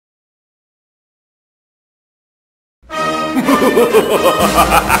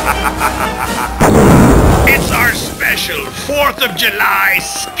It's our special 4th of July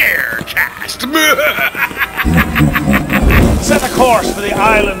Scarecast. Set a course for the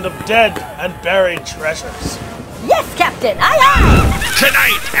island of dead and buried treasures. Yes, Captain. Aye, aye.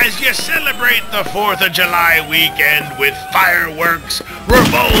 Tonight, as you celebrate the 4th of July weekend with fireworks,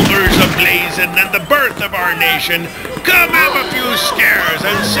 revolvers ablazing, and the birth of our nation, come have a few scares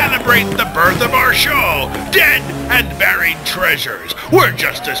and celebrate the birth of our show, Dead and Buried Treasures. We're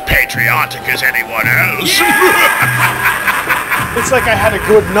just as patriotic as anyone else. It's like I had a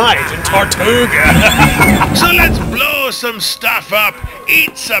good night in Tortuga. So let's blow some stuff up,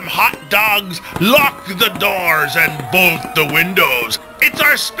 eat some hot dogs, lock the doors, and bolt the windows. It's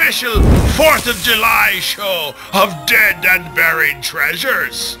our special 4th of July show of Dead and Buried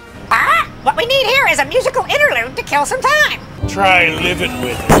Treasures. What we need here is a musical interlude to kill some time. Try living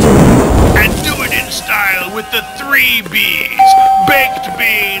with it. And do it in style with the 3 Bs. Baked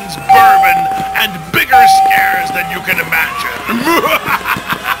beans, bourbon, and bigger scares than you can imagine.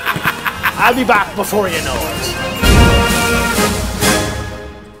 I'll be back before you know it.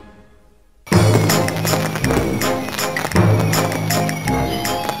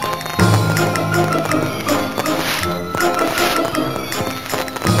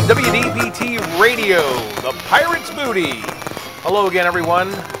 DABT Radio, the Pirate's Booty. Hello again,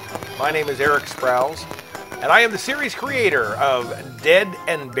 everyone. My name is Erik Sprowls, and I am the series creator of Dead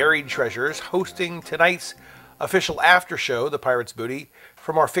and Buried Treasures, hosting tonight's official after show, The Pirate's Booty,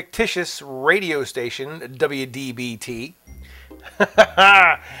 from our fictitious radio station, WDBT.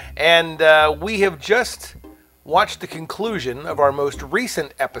 And we have just watched the conclusion of our most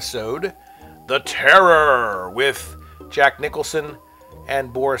recent episode, The Terror, with Jack Nicholson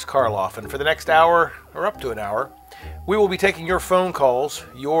and Boris Karloff. And for the next hour, or up to an hour, we will be taking your phone calls,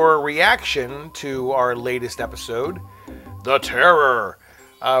 your reaction to our latest episode, The Terror,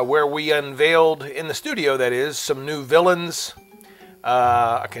 where we unveiled, in the studio that is, some new villains,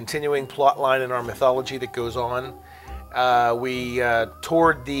 a continuing plot line in our mythology that goes on. We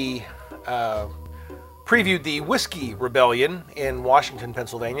previewed the Whiskey Rebellion in Washington,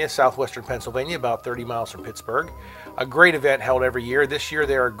 Pennsylvania, southwestern Pennsylvania, about 30 miles from Pittsburgh. A great event held every year. This year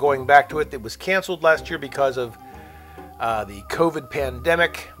they are going back to it. It was canceled last year because of the COVID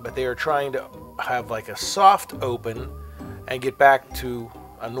pandemic, but they are trying to have like a soft open and get back to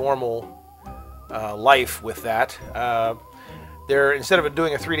a normal life with that. Instead of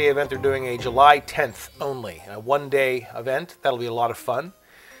doing a 3-day event, they're doing a July 10th only, a 1-day event. That'll be a lot of fun.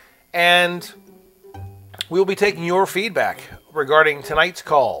 And we'll be taking your feedback regarding tonight's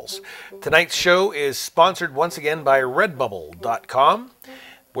calls. Tonight's show is sponsored once again by Redbubble.com,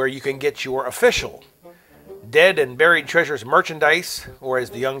 where you can get your official Dead and Buried Treasures merchandise, or as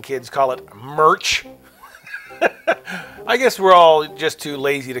the young kids call it, merch. I guess we're all just too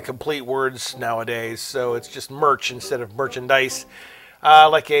lazy to complete words nowadays, so it's just merch instead of merchandise.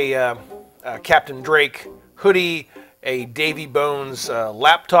 Like a Captain Drake hoodie, a Davy Bones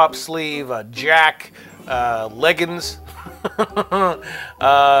laptop sleeve, a Jack, leggings.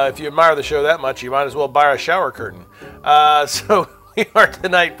 If you admire the show that much, you might as well buy a shower curtain. So we are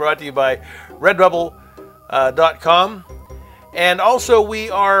tonight brought to you by Redbubble.com. And also we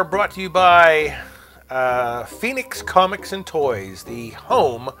are brought to you by Phoenix Comics and Toys, the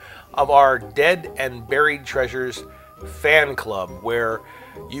home of our Dead and Buried Treasures fan club, where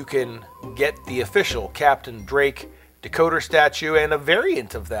you can get the official Captain Drake decoder statue and a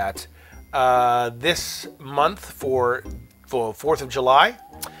variant of that this month for 4th of July,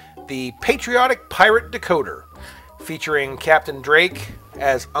 the Patriotic Pirate Decoder, featuring Captain Drake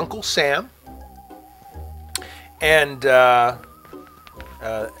as Uncle Sam. And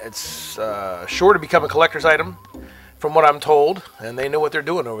it's sure to become a collector's item, from what I'm told, and they know what they're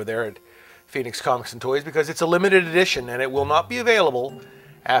doing over there at Phoenix Comics and Toys, because it's a limited edition and it will not be available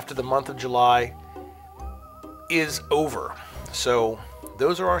after the month of July is over. So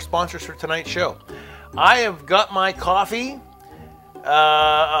those are our sponsors for tonight's show. I have got my coffee.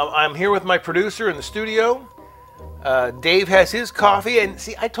 I'm here with my producer in the studio. Dave has his coffee, and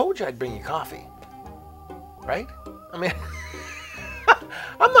see, I told you I'd bring you coffee, right? I mean,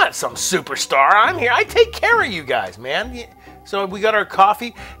 I'm not some superstar. I'm here. I take care of you guys, man. So we got our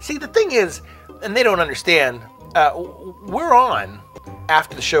coffee. See, the thing is, and they don't understand, we're on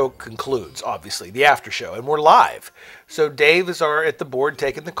after the show concludes, obviously, the after show, and we're live. So Dave is at the board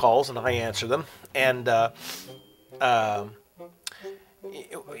taking the calls, and I answer them. And,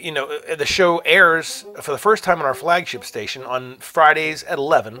 you know, the show airs for the first time on our flagship station on Fridays at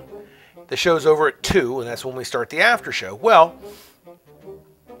 11. The show's over at 2, and that's when we start the after show. Well,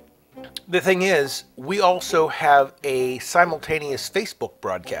 the thing is, we also have a simultaneous Facebook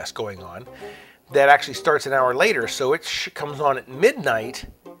broadcast going on that actually starts an hour later. So it comes on at midnight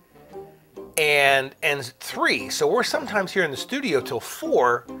and ends at 3. So we're sometimes here in the studio till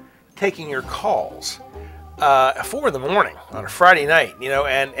 4 taking your calls. 4 in the morning on a Friday night, you know,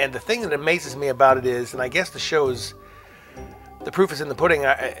 and the thing that amazes me about it is, and I guess the show is, the proof is in the pudding,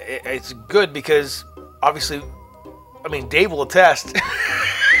 it's good because obviously, I mean, Dave will attest.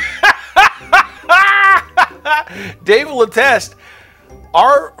 Dave will attest.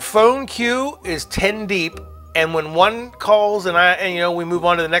 Our phone queue is 10 deep, and when one calls and you know, we move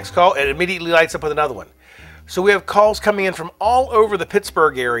on to the next call, it immediately lights up with another one. So we have calls coming in from all over the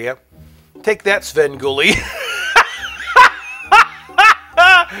Pittsburgh area. Take that, Sven Gully.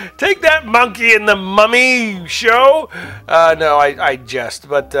 Take that, Monkey and the Mummy show. No, I jest,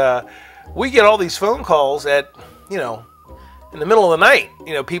 but we get all these phone calls at, you know, in the middle of the night.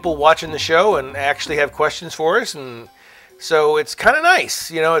 You know, people watching the show and actually have questions for us, and so it's kind of nice,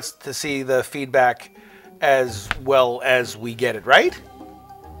 you know, it's to see the feedback as well as we get it, right?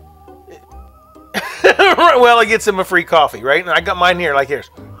 Well, it gets him a free coffee, right? And I got mine here, like here's.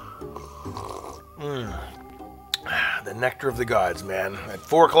 The nectar of the gods, man. At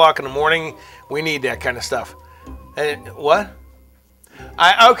 4 o'clock in the morning, we need that kind of stuff. And what?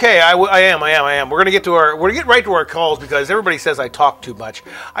 I am. We're gonna get right to our calls because everybody says I talk too much.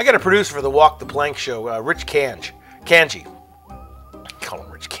 I got a producer for the Walk the Plank show, Rich Kanji. Call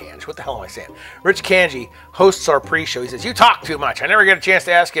him Rich Kanji. What the hell am I saying? Rich Kanji hosts our pre-show. He says, "You talk too much. I never get a chance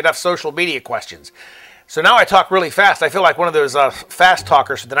to ask you enough social media questions." So now I talk really fast. I feel like one of those fast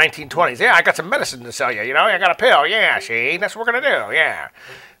talkers from the 1920s. Yeah, I got some medicine to sell you. You know, I got a pill. Yeah, see, that's what we're gonna do. Yeah.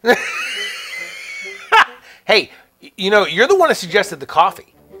 Hey, you know, you're the one that suggested the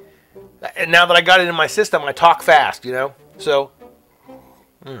coffee. And now that I got it in my system, I talk fast. You know, so.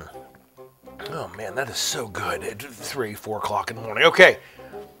 Oh man, that is so good at 3, 4 o'clock in the morning. Okay,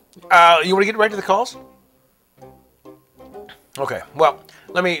 you want to get right to the calls? Okay, well,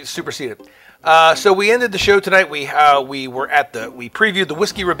 let me supersede it. So we ended the show tonight. We previewed the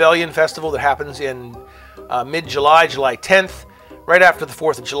Whiskey Rebellion Festival that happens in mid-July, July 10th, right after the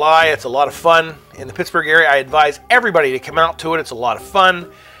 4th of July. It's a lot of fun in the Pittsburgh area. I advise everybody to come out to it. It's a lot of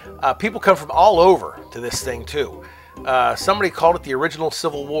fun. People come from all over to this thing too. Somebody called it the original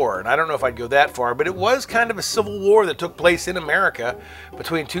Civil War, and I don't know if I'd go that far, but it was kind of a civil war that took place in America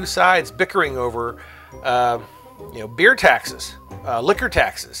between two sides bickering over, you know, beer taxes, liquor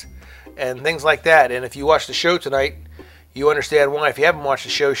taxes, and things like that. And if you watch the show tonight, you understand why. If you haven't watched the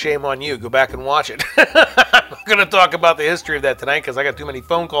show, shame on you. Go back and watch it. I'm not going to talk about the history of that tonight because I got too many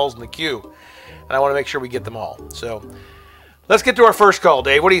phone calls in the queue, and I want to make sure we get them all. So let's get to our first call,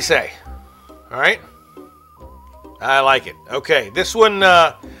 Dave. What do you say? All right. I like it. Okay, this one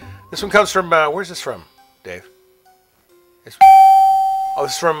comes from, where's this from, Dave? This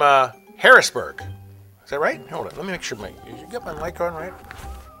is from Harrisburg. Is that right? Hold on, let me make sure you got my mic on, right?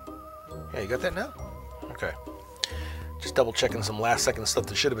 Yeah, you got that now? Okay. Just double checking some last second stuff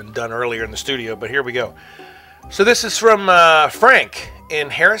that should have been done earlier in the studio, but here we go. So this is from Frank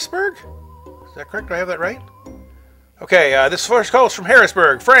in Harrisburg? Is that correct? Do I have that right? Okay, this first call is from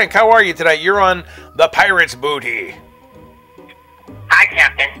Harrisburg. Frank, how are you tonight? You're on the Pirate's Booty. Hi,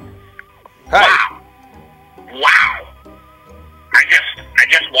 Captain. Hi. Wow. I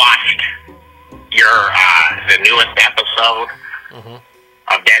just watched your the newest episode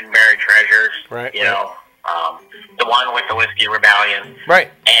of Dead and Buried Treasures. Right. You know, the one with the Whiskey Rebellion. Right.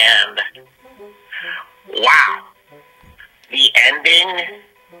 And wow, the ending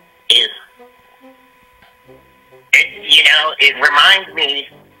is. It reminds me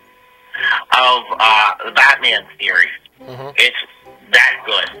of the Batman series. It's that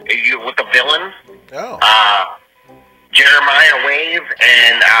good. With the villains, Jeremiah Wave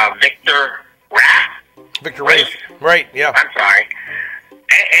and Victor Rath. Victor Wave. Right, yeah. I'm sorry.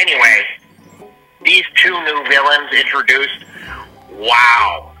 Anyway, these two new villains introduced.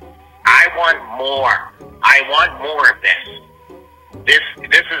 Wow. I want more. I want more of this.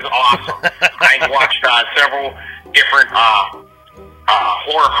 This is awesome. I've watched several different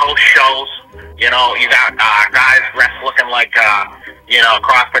horror host shows. You know, you got guys dressed looking like a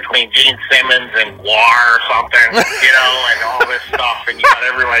cross between Gene Simmons and Guar or something, you know, and all this stuff, and you got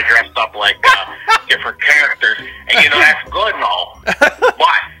everybody dressed up like different characters, and that's good and all,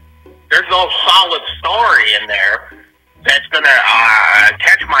 but there's no solid story in there that's gonna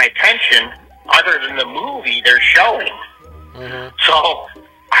catch my attention other than the movie they're showing. So,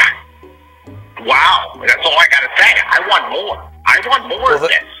 wow, that's all I gotta say. I want more. I want more of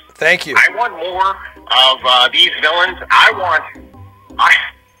this. Thank you. I want more of these villains. I want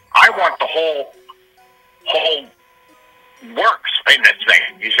the whole works in this thing.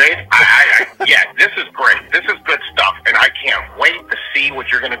 You see? Yeah, this is great. This is good stuff, and I can't wait to see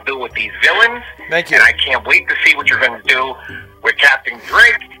what you're going to do with these villains. Thank you. And I can't wait to see what you're going to do with Captain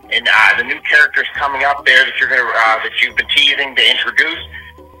Drake and the new characters coming up there that you're going to that you've been teasing to introduce.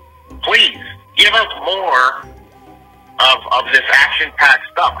 Please give us more of this action-packed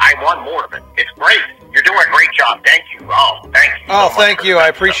stuff. I want more of it. It's great. You're doing a great job. Thank you. Oh, thank you. Oh, so thank you. I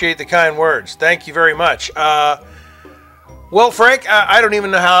appreciate the kind words. Thank you very much. Well, Frank, I don't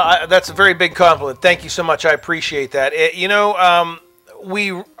even know how. That's a very big compliment. Thank you so much. I appreciate that.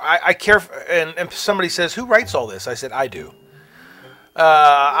 I care, and somebody says, who writes all this? I said, I do.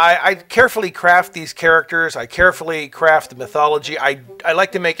 I carefully craft these characters. I carefully craft the mythology. I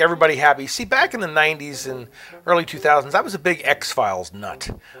like to make everybody happy. See, back in the 90s and early 2000s, I was a big X-Files nut.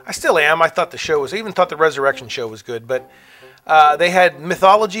 I still am. I thought the show was, I even thought the Resurrection show was good, but they had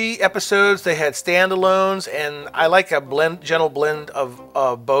mythology episodes, they had standalones, and I like a gentle blend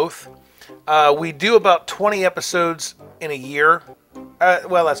of both. We do about 20 episodes in a year.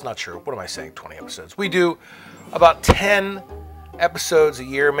 Well, that's not true. What am I saying, 20 episodes? We do about 10 episodes a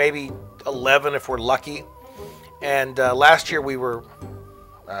year, maybe 11 if we're lucky. And last year we were,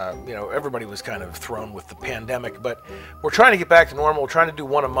 everybody was kind of thrown with the pandemic, but we're trying to get back to normal. We're trying to do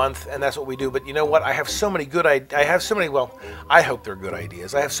one a month, and that's what we do. But you know what? I have so many good ideas. I hope they're good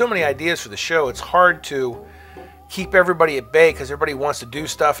ideas. I have so many ideas for the show. It's hard to keep everybody at bay because everybody wants to do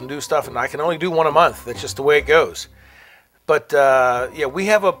stuff, and I can only do one a month. That's just the way it goes. But, we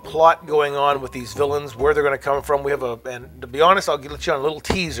have a plot going on with these villains, where they're going to come from. And to be honest, I'll let you on a little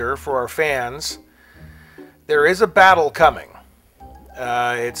teaser for our fans. There is a battle coming.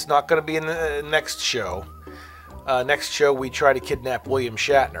 It's not going to be in the next show. Next show, we try to kidnap William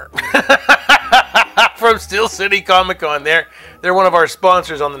Shatner from Steel City Comic Con. They're one of our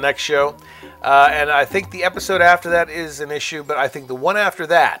sponsors on the next show. And I think the episode after that is an issue, but I think the one after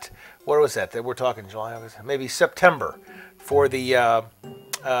that, what was that? We're talking July, August, maybe September, for the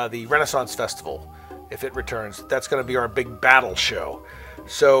Renaissance Festival, if it returns. That's going to be our big battle show.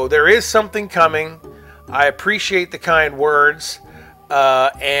 So there is something coming. I appreciate the kind words,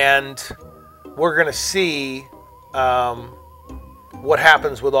 and we're going to see what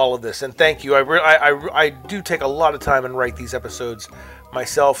happens with all of this. And thank you. I do take a lot of time and write these episodes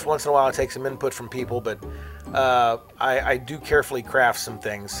myself. Once in a while I take some input from people, but I do carefully craft some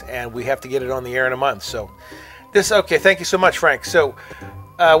things, and we have to get it on the air in a month. So okay, thank you so much, Frank. So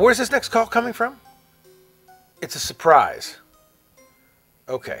where's this next call coming from? It's a surprise.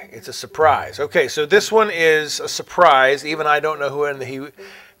 Okay, it's a surprise. Okay, so this one is a surprise. Even I don't know who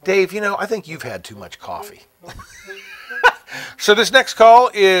Dave, I think you've had too much coffee. So this next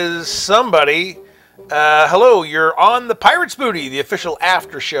call is somebody. Hello, you're on the Pirates Booty, the official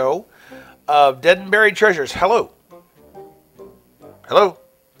after show of Dead and Buried Treasures. Hello. Hello.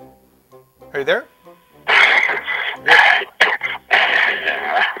 Are you there?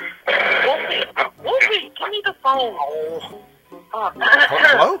 Wolfie, give me the phone.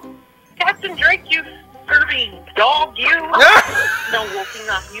 Hello? Captain Drake, you scurvy dog, you. No, Wolfie,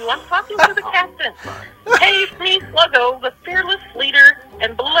 not you. I'm talking to the captain. Hey, it's me, Sluggo, the fearless leader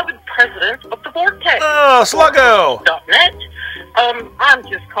and beloved president of the Vortex. Oh, Sluggo! .net. I'm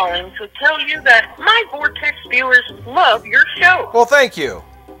just calling to tell you that my Vortex viewers love your show. Well, thank you.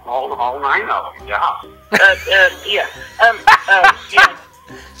 All I know, yeah. Yeah.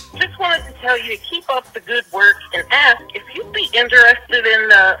 Just wanted to tell you to keep up the good work and ask if you'd be interested in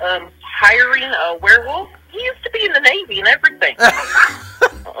hiring a werewolf. He used to be in the Navy and everything.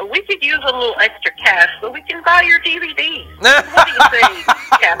 We could use a little extra cash so we can buy your DVDs. What do you say,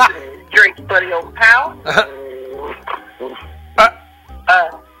 Captain Drake's buddy old pal? Bye.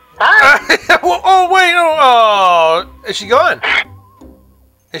 Oh, wait. Oh, is she gone?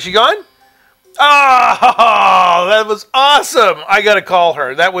 Is she gone? Oh, that was awesome. I got to call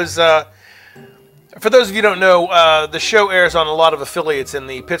her. That was, for those of you who don't know, the show airs on a lot of affiliates in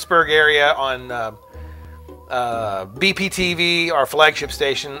the Pittsburgh area on BPTV, our flagship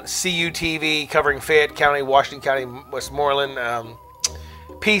station, CUTV covering Fayette County, Washington County, Westmoreland,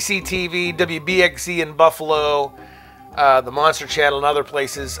 PCTV, WBXZ in Buffalo, the Monster Channel and other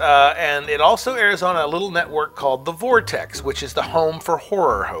places, and it also airs on a little network called The Vortex, which is the home for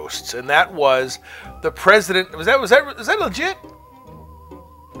horror hosts. And that was the president. Was that legit?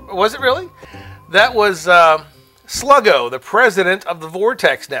 Was it really? That was Sluggo, the president of the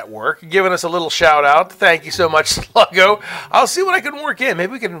Vortex Network, giving us a little shout out. Thank you so much, Sluggo. I'll see what I can work in.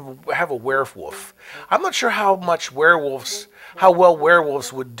 Maybe we can have a werewolf. I'm not sure how well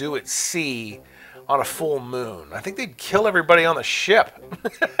werewolves would do at sea on a full moon. I think they'd kill everybody on the ship.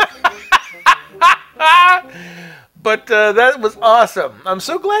 But that was awesome. I'm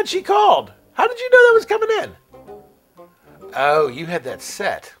so glad she called. How did you know that was coming in? Oh, you had that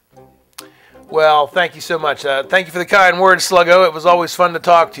set. Well, thank you so much. Thank you for the kind words, Sluggo. It was always fun to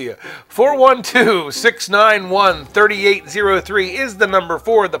talk to you. 412-691-3803 is the number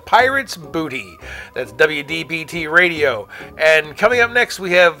for the Pirates Booty. That's WDBT Radio. And coming up next,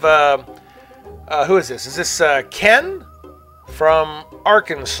 we have, who is this? Is this Ken from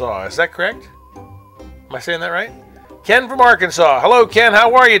Arkansas? Is that correct? Am I saying that right? Ken from Arkansas. Hello, Ken.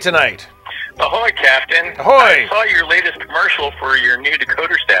 How are you tonight? Ahoy, Captain. Ahoy. I saw your latest commercial for your new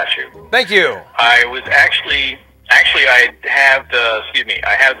decoder statue. Thank you. I was actually I have the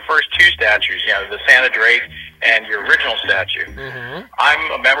first two statues, the Santa Drake and your original statue. Mm-hmm.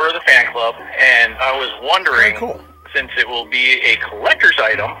 I'm a member of the fan club, and I was wondering, since it will be a collector's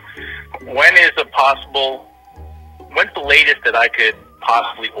item, when's the latest that I could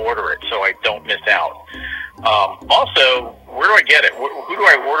possibly order it so I don't miss out? Also, where do I get it? Who do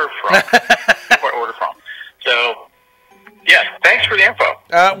I order from? So, yeah, thanks for the info.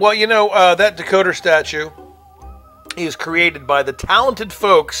 Well, that decoder statue is created by the talented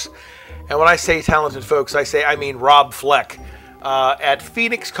folks, and when I say talented folks, I mean Rob Fleck at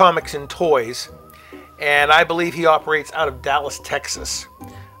Phoenix Comics and Toys, and I believe he operates out of Dallas, Texas.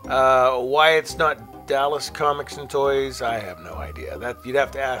 Why it's not Dallas Comics and Toys, I have no idea. That you'd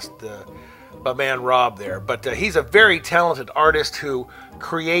have to ask my man Rob there, but he's a very talented artist who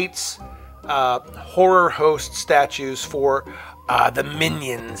creates horror host statues for the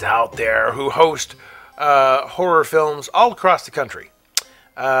minions out there who host horror films all across the country.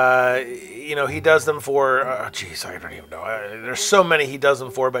 He does them for, I don't even know. There's so many he does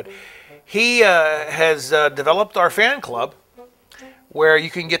them for, but he has developed our fan club where you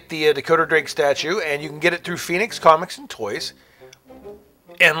can get the Decoder Drake statue, and you can get it through Phoenix Comics and Toys.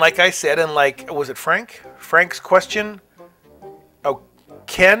 And like I said, was it Frank? Frank's question? Oh,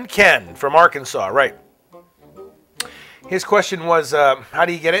 Ken from Arkansas, right. His question was, how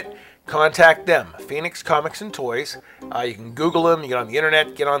do you get it? Contact them, Phoenix Comics and Toys. You can Google them, you get on the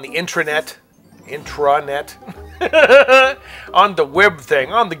internet, get on the intranet, on the web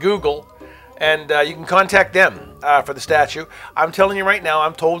thing, on the Google, and you can contact them for the statue. I'm telling you right now,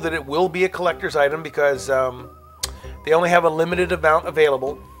 I'm told that it will be a collector's item because they only have a limited amount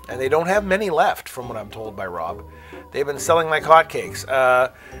available, and they don't have many left, from what I'm told by Rob. They've been selling like hotcakes.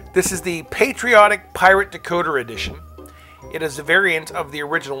 This is the Patriotic Pirate Decoder Edition. It is a variant of the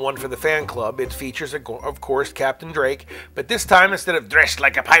original one for the fan club. It features, of course, Captain Drake, but this time, instead of dressed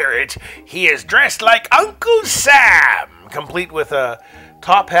like a pirate, he is dressed like Uncle Sam, complete with a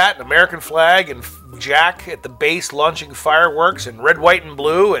top hat, an American flag, and Jack at the base launching fireworks in red, white, and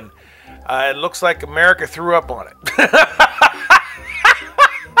blue, and it looks like America threw up on it.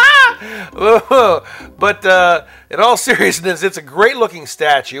 But in all seriousness, it's a great-looking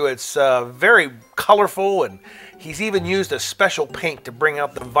statue. It's very colorful, and he's even used a special paint to bring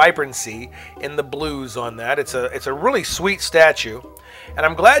out the vibrancy in the blues on that. It's a really sweet statue, and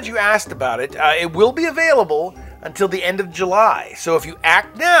I'm glad you asked about it. It will be available until the end of July, so if you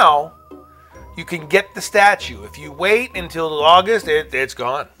act now, you can get the statue. If you wait until August, it's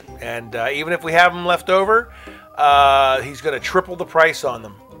gone. And even if we have them left over, he's going to triple the price on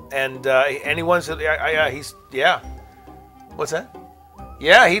them. And anyone's, what's that?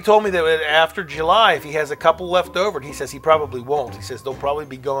 Yeah, he told me that after July, if he has a couple left over, he says he probably won't. He says they'll probably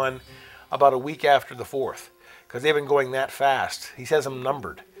be gone about a week after the 4th, because they've been going that fast. He has them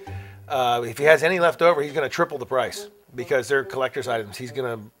numbered. If he has any left over, he's going to triple the price, because they're collector's items. He's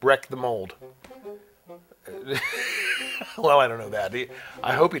going to wreck the mold. Well, I don't know that.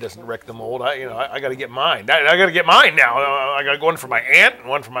 I hope he doesn't wreck the mold. I got to get mine. I got to get mine now. I got one for my aunt and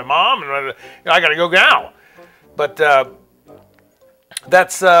one for my mom, and I got to go now. But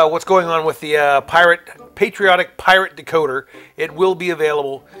that's what's going on with the Patriotic Pirate Decoder. It will be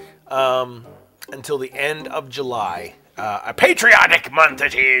available until the end of July. A patriotic month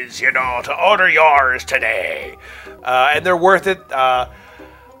it is, to order yours today. And they're worth it.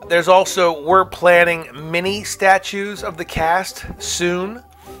 There's also, we're planning mini statues of the cast soon.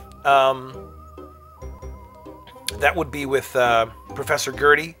 That would be with Professor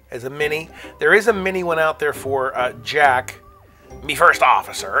Gertie as a mini. There is a mini one out there for Jack, me first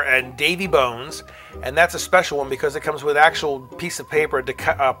officer, and Davy Bones. And that's a special one because it comes with actual piece of paper,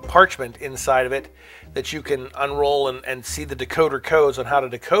 parchment inside of it that you can unroll and see the decoder codes on how to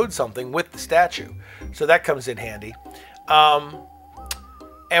decode something with the statue. So that comes in handy.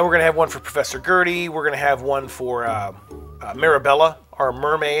 And we're going to have one for Professor Gertie. We're going to have one for Mirabella, our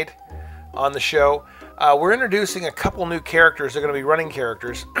mermaid, on the show. We're introducing a couple new characters. They're going to be running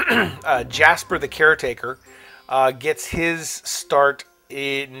characters. Jasper the Caretaker gets his start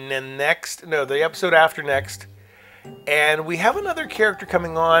in the episode after next. And we have another character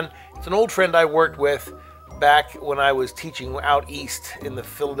coming on. It's an old friend I worked with back when I was teaching out east in the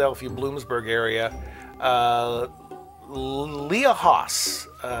Philadelphia, Bloomsburg area. Leah Haas,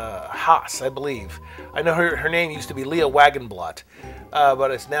 I believe. I know her name used to be Leah Wagenblatt, but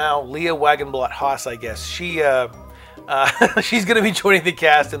it's now Leah Wagenblatt Haas, I guess. She's going to be joining the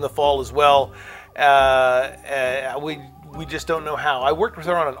cast in the fall as well. We just don't know how. I worked with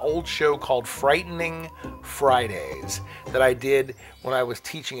her on an old show called Frightening Fridays that I did when I was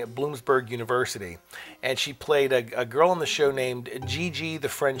teaching at Bloomsburg University. And she played a girl on the show named Gigi the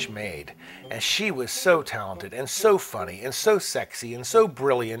French Maid. And she was so talented and so funny and so sexy and so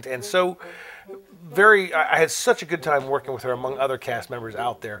brilliant and so I had such a good time working with her among other cast members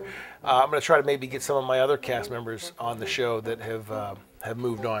out there. I'm going to try to maybe get some of my other cast members on the show that have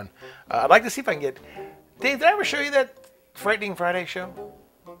moved on. I'd like to see if I can get... Dave, did I ever show you that Frightening Friday show?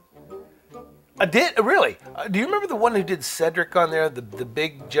 I did? Really? Do you remember the one who did Cedric on there? The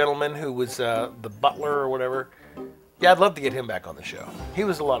big gentleman who was the butler or whatever? Yeah, I'd love to get him back on the show. He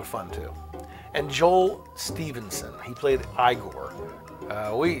was a lot of fun too. And Joel Stevenson, he played Igor.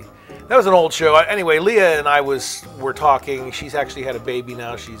 That was an old show. Anyway, Leah and I were talking. She's actually had a baby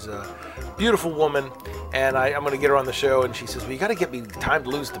now. She's a beautiful woman. And I'm going to get her on the show. And she says, well, you got to get me time to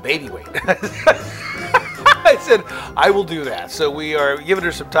lose the baby weight. I said, I will do that. So we are giving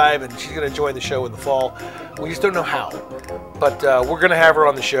her some time, and she's going to join the show in the fall. We just don't know how. But we're going to have her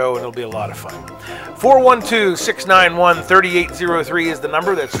on the show, and it'll be a lot of fun. 412-691-3803 is the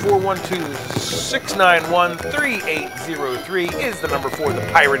number. That's 412-691-3803 is the number for the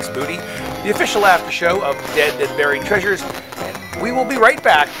Pirates Booty, the official after show of Dead and Buried Treasures. And we will be right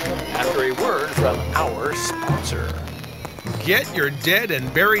back after a word from our sponsor. Get your Dead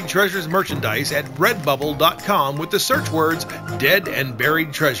and Buried Treasures merchandise at redbubble.com with the search words Dead and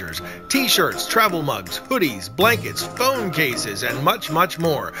Buried Treasures. T-shirts, travel mugs, hoodies, blankets, phone cases, and much, much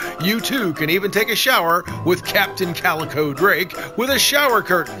more. You too can even take a shower with Captain Calico Drake with a shower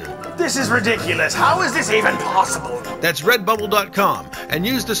curtain. This is ridiculous. How is this even possible? That's redbubble.com and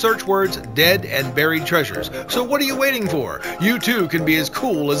use the search words Dead and Buried Treasures. So what are you waiting for? You too can be as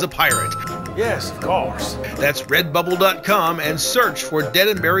cool as a pirate. Yes, of course. That's redbubble.com and search for Dead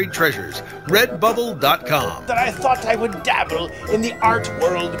and Buried Treasures. Redbubble.com. That I thought I would dabble in the art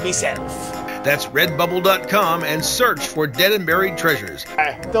world myself. That's redbubble.com and search for Dead and Buried Treasures.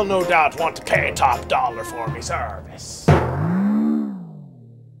 They'll no doubt want to pay top dollar for me service.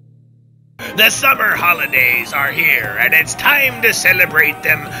 The summer holidays are here, and it's time to celebrate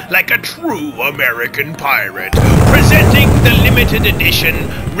them like a true American pirate. Presenting the limited edition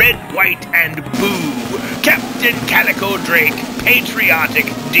Red, White, and Blue Captain Calico Drake Patriotic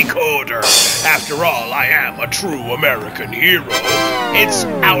Decoder. After all, I am a true American hero. It's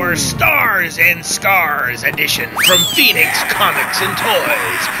our Stars and Scars edition from Phoenix Comics and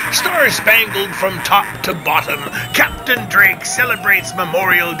Toys. Star-spangled from top to bottom, Captain Drake celebrates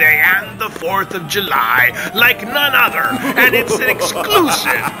Memorial Day and the 4th of July like none other, and it's an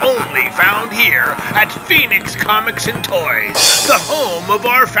exclusive only found here at Phoenix Comics and Toys, the home of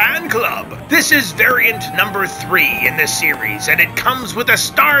our fan club. This is variant number 3 in the series, and it comes with a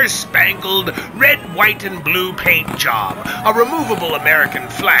star-spangled red, white, and blue paint job, a removable American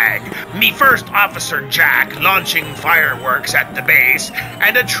flag, me First Officer Jack launching fireworks at the base,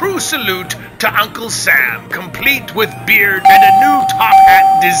 and a true salute to Uncle Sam, complete with beard and a new top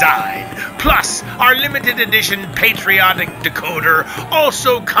hat design. Plus, our limited edition patriotic decoder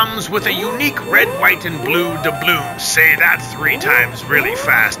also comes with a unique red, white, and blue doubloon. Say that 3 times really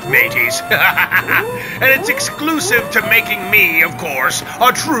fast, mateys. And it's exclusive to making me, of course,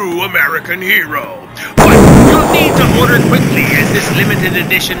 a true American hero. But you'll need to order quickly, as this limited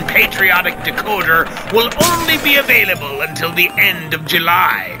edition patriotic decoder will only be available until the end of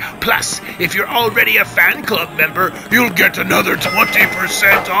July. Plus, if you're already a fan club member, you'll get another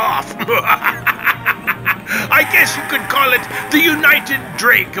 20% off. I guess you could call it the United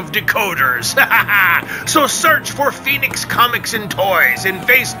Drake of decoders. So search for Phoenix Comics and Toys in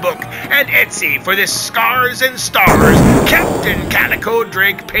Facebook and Etsy for this Scars and Stars Captain Calico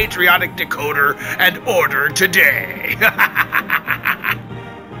Drake Patriotic Decoder and order today.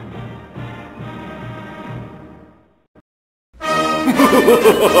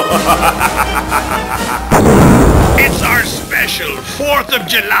 It's our special 4th of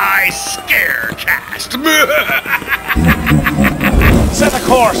July Scarecast. Set a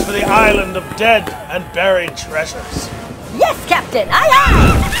course for the island of dead and buried treasures. Yes, Captain. Aye,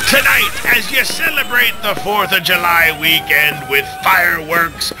 aye. Tonight, as you celebrate the 4th of July weekend with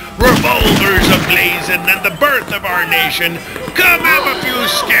fireworks, revolvers ablazing, and the birth of our nation, come have a few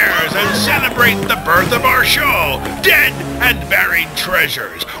scares and celebrate the birth of our show, Dead and Buried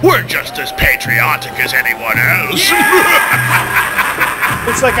Treasures. We're just as patriotic as anyone else.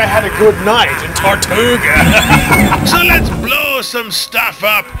 It's like I had a good night in Tortuga. So let's blow some stuff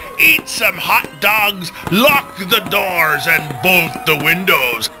up, eat some hot dogs, lock the doors, and bolt the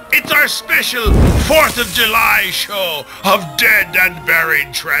windows. It's our special 4th of July show of Dead and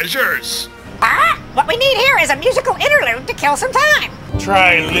Buried Treasures. What we need here is a musical interlude to kill some time.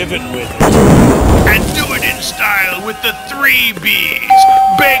 Try living with it. And do it in style with the 3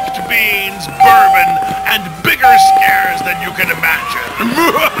 Bs. Baked beans, bourbon, and bigger scares than you can imagine.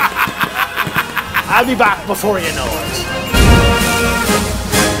 I'll be back before you know it.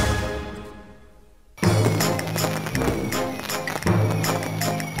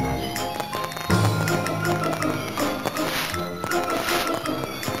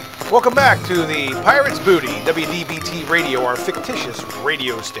 Welcome back to the Pirates Booty, WDBT Radio, our fictitious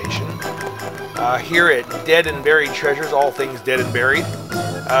radio station. Here at Dead and Buried Treasures, all things dead and buried,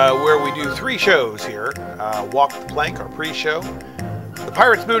 where we do 3 shows here. Walk the Plank, our pre-show. The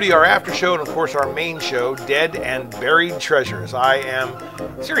Pirates Booty, our after show, and of course our main show, Dead and Buried Treasures. I am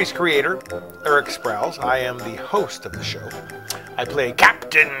series creator, Erik Sprowls. I am the host of the show. I play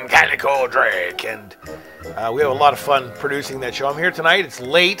Captain Calico Drake, and we have a lot of fun producing that show. I'm here tonight. It's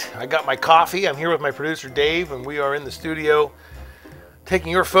late. I got my coffee. I'm here with my producer, Dave, and we are in the studio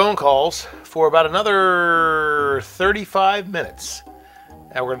taking your phone calls for about another 35 minutes.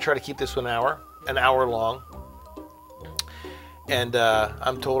 And we're going to try to keep this an hour long. And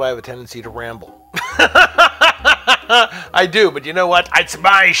I'm told I have a tendency to ramble. I do, but you know what? It's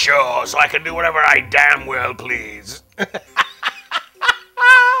my show, so I can do whatever I damn well please.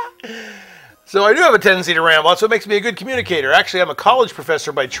 So I do have a tendency to ramble. That's what makes me a good communicator. Actually, I'm a college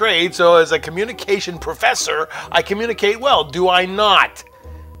professor by trade, so as a communication professor, I communicate well. Do I not?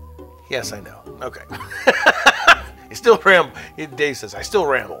 Yes, I know. Okay. You still ramble. Dave says, I still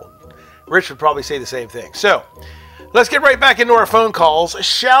ramble. Rich would probably say the same thing. So, let's get right back into our phone calls,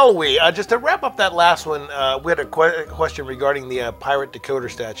 shall we? Just to wrap up that last one, we had a question regarding the pirate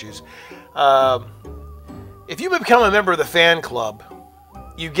decoder statues. If you become a member of the fan club,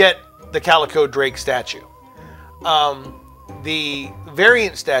 you get the Calico Drake statue. The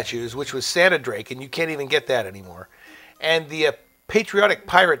variant statues, which was Santa Drake, and you can't even get that anymore, and the Patriotic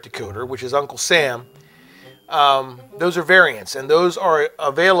Pirate decoder, which is Uncle Sam, those are variants, and those are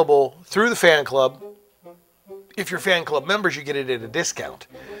available through the fan club. If you're fan club members, you get it at a discount.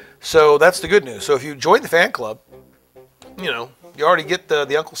 So that's the good news. So if you join the fan club, you already get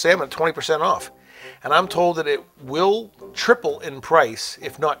the Uncle Sam at 20% off. And I'm told that it will triple in price,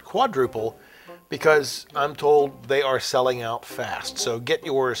 if not quadruple, because I'm told they are selling out fast. So get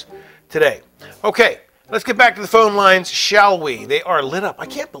yours today. Okay, let's get back to the phone lines, shall we? They are lit up. I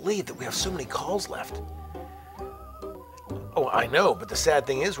can't believe that we have so many calls left. Oh, I know, but the sad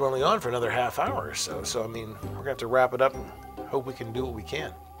thing is we're only on for another half hour or so. So, I mean, we're going to have to wrap it up and hope we can do what we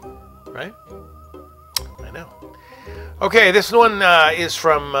can. Right? I know. Okay, this one is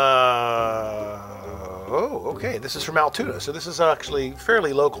from... okay, this is from Altoona. So this is actually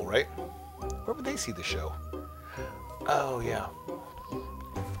fairly local, right? Where would they see the show? Oh, yeah.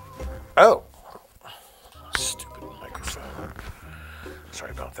 Oh. Stupid microphone.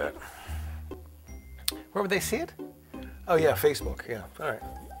 Sorry about that. Where would they see it? Oh, yeah, Facebook. Yeah, all right.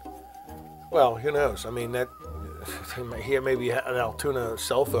 Well, who knows? I mean, he may be an Altoona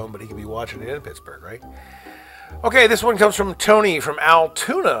cell phone, but he could be watching it in Pittsburgh, right? Okay, this one comes from Tony from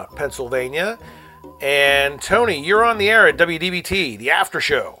Altoona, Pennsylvania. And Tony, you're on the air at WDBT, the after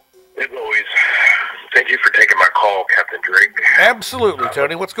show. As always, thank you for taking my call, Captain Drake. Absolutely,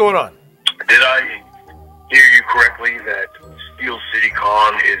 Tony. What's going on? Did I hear you correctly that Steel City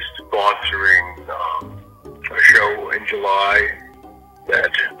Con is sponsoring a show in July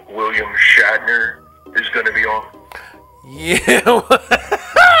that William Shatner is going to be on? Yeah.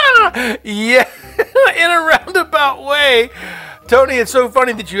 Yeah, in a roundabout way. Tony, it's so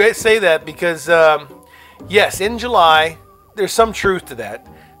funny that you say that because, yes, in July, there's some truth to that.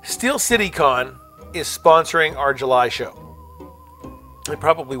 Steel City Con is sponsoring our July show. It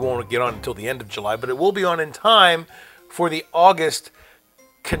probably won't get on until the end of July, but it will be on in time for the August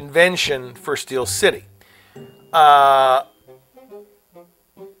convention for Steel City. How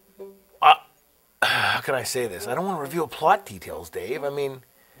can I say this? I don't want to reveal plot details, Dave. I mean,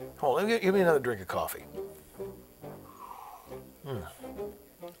 hold on, give me another drink of coffee.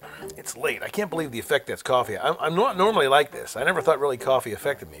 It's late. I can't believe the effect that's coffee. I'm not normally like this. I never thought really coffee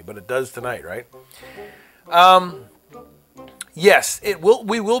affected me, but it does tonight, right? Yes, it will.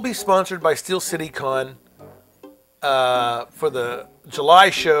 We will be sponsored by Steel City Con for the July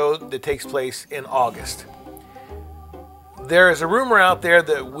show that takes place in August. There is a rumor out there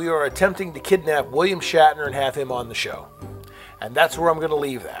that we are attempting to kidnap William Shatner and have him on the show, and that's where I'm going to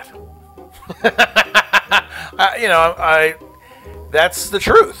leave that. That's the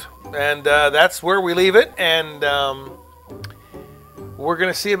truth, and that's where we leave it. And we're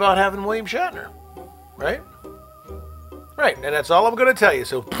going to see about having William Shatner, right? Right, and that's all I'm going to tell you.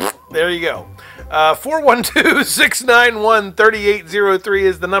 So there you go. 412-691-3803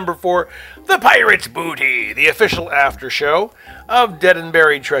 is the number for the Pirates Booty, the official after show of Dead and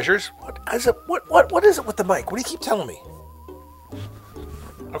Buried Treasures. What is it with the mic? What do you keep telling me?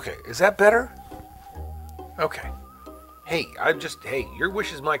 Okay, is that better? Okay. Hey, your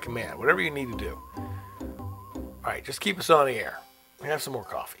wish is my command. Whatever you need to do. All right, just keep us on the air. Have some more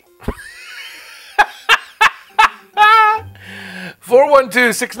coffee.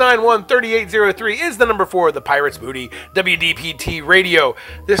 412-691-3803 is the number for the Pirates Booty, WDPT Radio.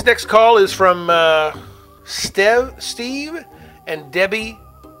 This next call is from Steve and Debbie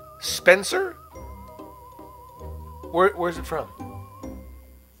Spencer. Where's it from?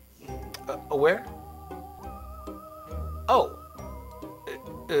 Where? Oh.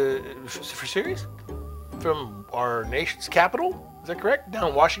 For serious? From our nation's capital? Is that correct? Down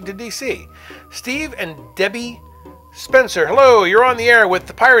in Washington, D.C. Steve and Debbie Spencer, hello, you're on the air with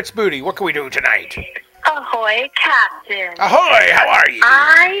the Pirates Booty. What can we do tonight? Ahoy, Captain. Ahoy, how are you?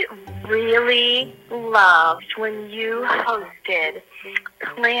 I really loved when you hosted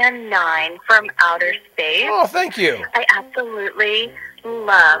Plan 9 from Outer Space. Oh, thank you. I absolutely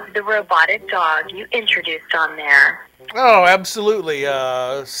love the robotic dog you introduced on there. Oh, absolutely.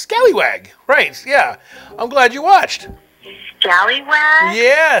 Scallywag. Right, yeah. I'm glad you watched. Scallywag?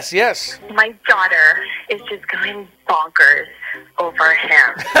 Yes. My daughter is just going bonkers over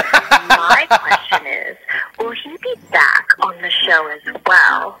him. My question is, will he be back on the show as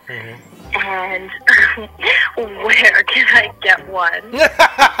well? Mm-hmm. And where can I get one?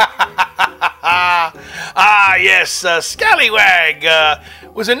 Yes, Scallywag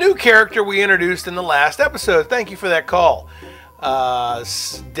was a new character we introduced in the last episode. Thank you for that call,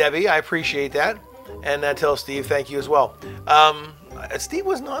 Debbie. I appreciate that. And tell Steve thank you as well. Steve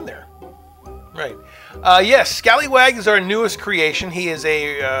wasn't on there. Right. Yes, Scallywag is our newest creation. He is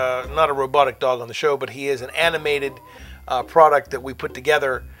not a robotic dog on the show, but he is an animated product that we put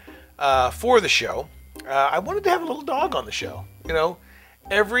together for the show. I wanted to have a little dog on the show. You know,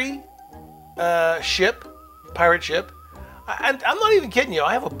 every pirate ship, I'm not even kidding you.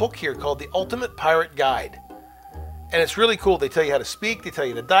 I have a book here called The Ultimate Pirate Guide. And it's really cool. They tell you how to speak. They tell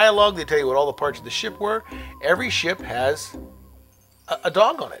you the dialogue. They tell you what all the parts of the ship were. Every ship has a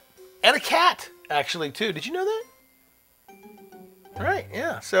dog on it. And a cat, actually, too. Did you know that? Right,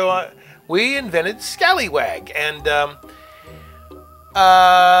 yeah. So we invented Scallywag. And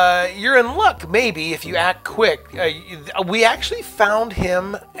you're in luck, maybe, if you act quick. We actually found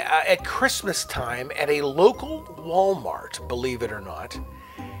him at Christmas time at a local Walmart, believe it or not.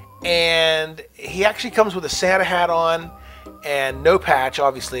 And he actually comes with a Santa hat on and no patch,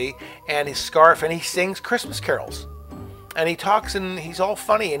 obviously, and his scarf, and he sings Christmas carols. And he talks, and he's all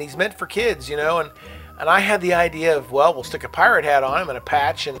funny, and he's meant for kids, you know. And I had the idea of, well, we'll stick a pirate hat on him and a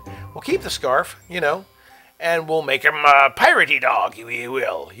patch, and we'll keep the scarf, you know, and we'll make him a piratey dog, we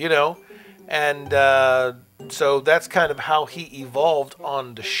will, you know. And so that's kind of how he evolved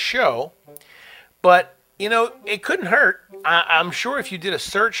on the show. But you know, it couldn't hurt. I'm sure if you did a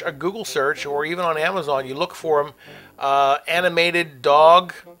Google search, or even on Amazon, you look for him, animated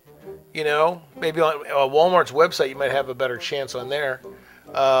dog, you know, maybe on Walmart's website, you might have a better chance on there.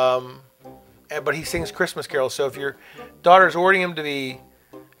 But he sings Christmas carols, so if your daughter's ordering him to be,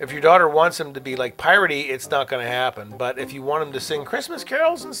 if your daughter wants him to be like piratey, it's not going to happen. But if you want him to sing Christmas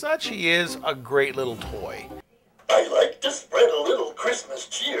carols and such, he is a great little toy. I like to spread a little Christmas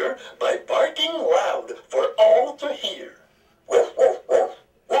cheer by barking loud for all to hear. Woof, woof, woof,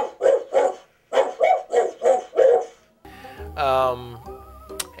 woof, woof, woof, woof, woof, woof, woof.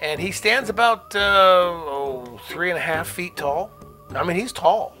 And he stands about 3.5 feet tall. I mean, he's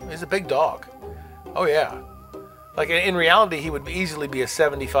tall. He's a big dog. Oh yeah. Like in reality, he would easily be a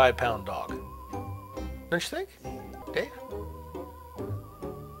 75-pound dog. Don't you think, Dave?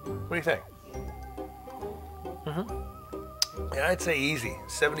 What do you think? Mm-hmm. Yeah, I'd say easy,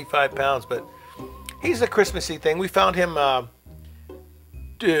 75 pounds, but he's a Christmassy thing. We found him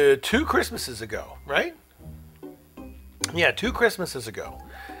 2 Christmases ago, right? Yeah, 2 Christmases ago.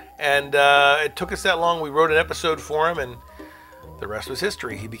 And it took us that long. We wrote an episode for him, and the rest was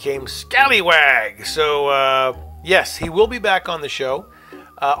history. He became Scallywag. So, yes, he will be back on the show.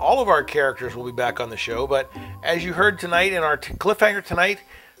 All of our characters will be back on the show. But as you heard tonight in our cliffhanger tonight,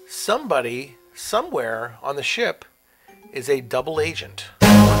 somebody, somewhere on the ship is a double agent.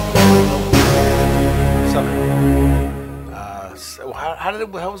 How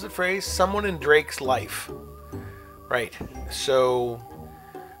was it phrased? Someone in Drake's life. Right. So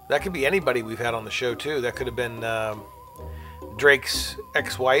that could be anybody we've had on the show, too. That could have been Drake's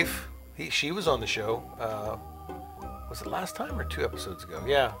ex-wife. She was on the show. Was it last time or 2 episodes ago?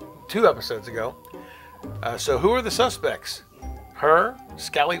 Yeah, 2 episodes ago. So who are the suspects? Her,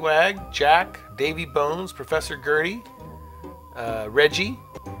 Scallywag, Jack, Davy Bones, Professor Gertie, Reggie.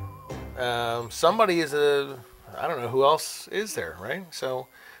 Somebody is I don't know who else is there, right? So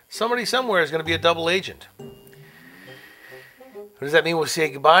somebody somewhere is going to be a double agent. Does that mean we'll say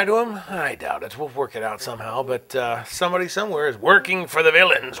goodbye to him? I doubt it. We'll work it out somehow. But somebody somewhere is working for the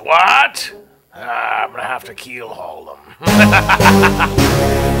villains. What? I'm going to have to keel haul them.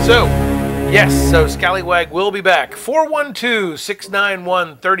 So, yes, so Scallywag will be back.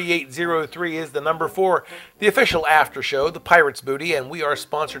 412-691-3803 is the number for the official after show, The Pirate's Booty. And we are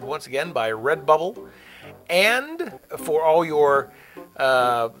sponsored once again by Redbubble. And for all your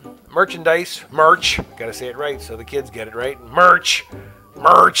merch, gotta say it right so the kids get it right, merch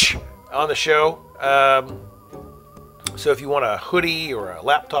on the show. So if you want a hoodie or a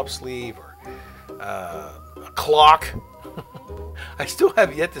laptop sleeve or a clock, I still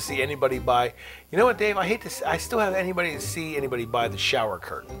have yet to see anybody buy, you know what, Dave, I still have anybody buy the shower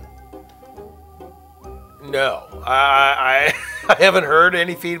curtain. No, I haven't heard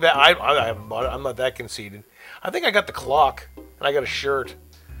any feedback. I haven't bought it. I'm not that conceited. I think I got the clock and I got a shirt.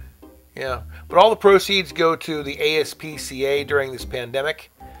 Yeah, but all the proceeds go to the ASPCA during this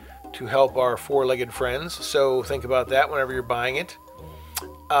pandemic to help our four-legged friends. So think about that whenever you're buying it.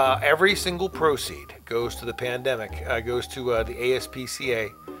 Every single proceed goes to the pandemic. Goes to the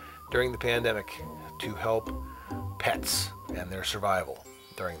ASPCA during the pandemic to help pets and their survival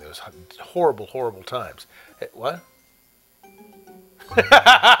during those horrible, horrible times. What?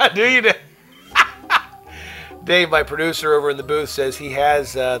 Do you? Dave, my producer over in the booth, says he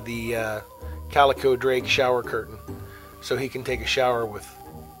has the Calico Drake shower curtain, so he can take a shower with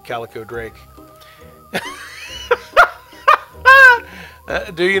Calico Drake.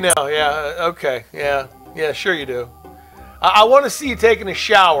 Do you now? Yeah. Okay. Yeah. Yeah. Sure you do. I want to see you taking a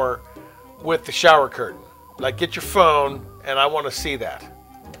shower with the shower curtain. Like, get your phone, and I want to see that.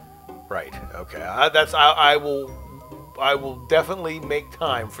 Right. Okay. I will definitely make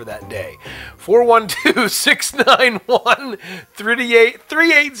time for that day.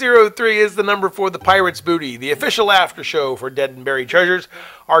 412-691-3803 is the number for the Pirate's Booty, the official after show for Dead and Buried Treasures.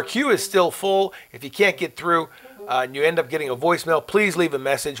 Our queue is still full. If you can't get through and you end up getting a voicemail, please leave a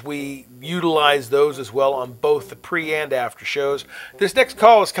message. We utilize those as well on both the pre and after shows. This next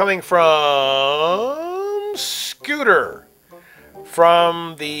call is coming from Scooter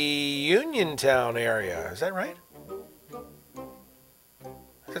from the Uniontown area. Is that right?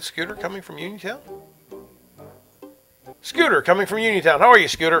 Is that Scooter coming from Uniontown? Scooter coming from Uniontown. How are you,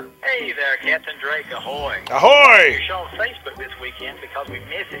 Scooter? Hey there, Captain Drake. Ahoy. Ahoy! You're showing Facebook this weekend because we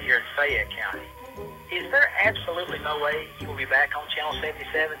miss it here in Fayette County. Is there absolutely no way you will be back on Channel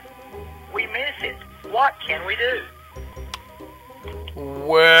 77? We miss it. What can we do?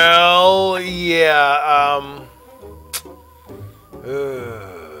 Well, yeah,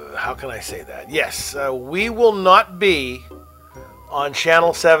 how can I say that? Yes, we will not be on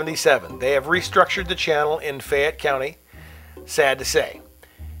Channel 77. They have restructured the channel in Fayette County, sad to say.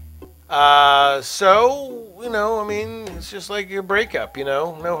 So, you know, I mean, it's just like a breakup, you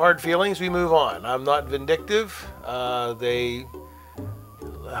know, no hard feelings, we move on. I'm not vindictive. They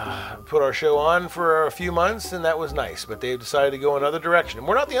put our show on for a few months, and that was nice, but they've decided to go another direction. And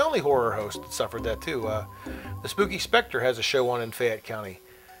we're not the only horror host that suffered that, too. The Spooky Spectre has a show on in Fayette County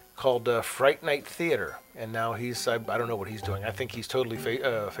called Fright Night Theater, and now he's, I don't know what he's doing. I think he's totally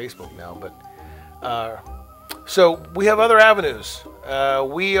Facebook now, but so we have other avenues. There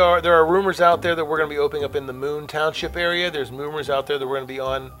are rumors out there that we're going to be opening up in the Moon Township area. There's rumors out there that we're going to be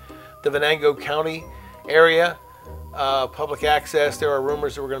on the Venango County area, public access. There are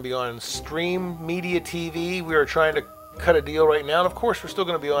rumors that we're going to be on Stream Media TV. We are trying to cut a deal right now, and of course we're still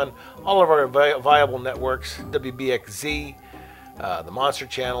going to be on all of our viable networks, WBXZ, the Monster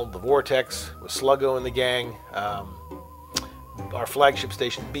Channel, the Vortex with Sluggo and the gang, our flagship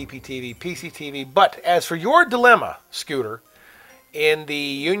station BPTV, PCTV. But as for your dilemma, Scooter, in the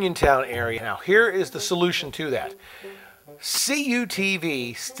Uniontown area, now here is the solution to that.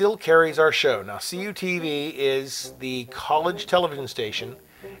 CUTV still carries our show. Now, CUTV is the college television station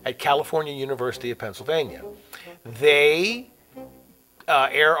at California University of Pennsylvania. They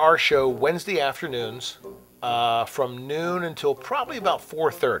air our show Wednesday afternoons from noon until probably about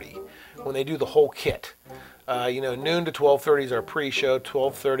 4:30 when they do the whole kit. Noon to 12:30 is our pre-show.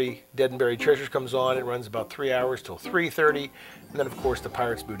 12:30, Dead and Buried Treasures comes on. It runs about 3 hours till 3:30. And then, of course, the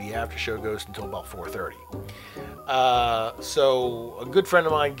Pirates Booty After Show goes until about 4:30. So a good friend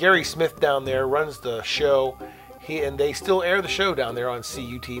of mine, Gary Smith, down there runs the show. And they still air the show down there on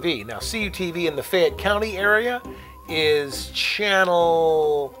CUTV. Now, CUTV in the Fayette County area is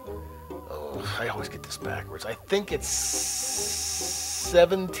channel... I always get this backwards. I think it's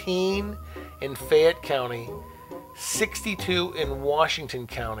 17 in Fayette County, 62 in Washington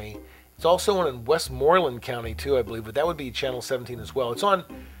County. It's also on in Westmoreland County too, I believe, but that would be channel 17 as well. It's on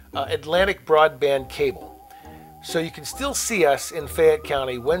Atlantic Broadband Cable. So you can still see us in Fayette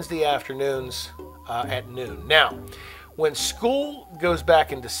County Wednesday afternoons at noon. Now, when school goes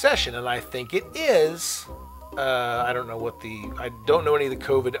back into session, and I think it is, I don't know any of the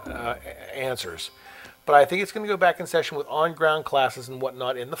COVID answers, but I think it's going to go back in session with on-ground classes and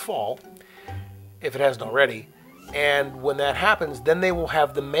whatnot in the fall, if it hasn't already. And when that happens, then they will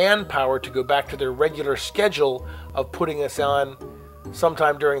have the manpower to go back to their regular schedule of putting us on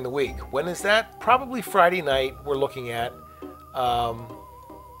sometime during the week. When is that? Probably Friday night, we're looking at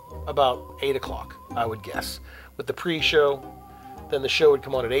about 8 o'clock, I would guess. With the pre-show, then the show would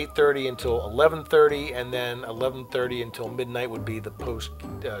come on at 8:30 until 11:30, and then 11:30 until midnight would be the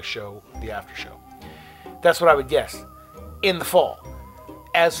post-show, the after show. That's what I would guess in the fall.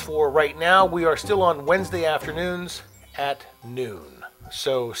 As for right now, we are still on Wednesday afternoons at noon.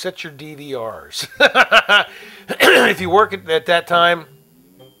 So set your DVRs. If you work at that time,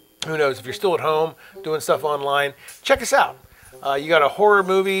 who knows? If you're still at home doing stuff online, check us out. You got a horror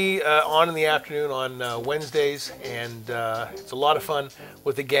movie on in the afternoon on Wednesdays, and it's a lot of fun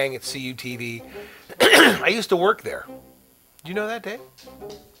with the gang at CUTV. I used to work there. Do you know that, Dave?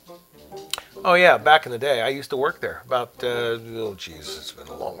 Oh yeah, back in the day, I used to work there. About it's been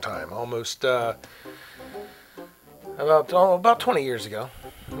a long time. Almost about 20 years ago.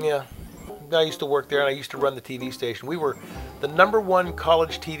 Yeah, I used to work there, and I used to run the TV station. We were the #1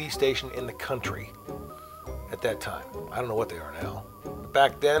 college TV station in the country at that time. I don't know what they are now. But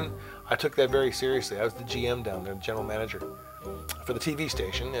back then, I took that very seriously. I was the GM down there, the general manager for the TV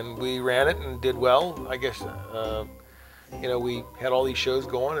station, and we ran it and did well. I guess. We had all these shows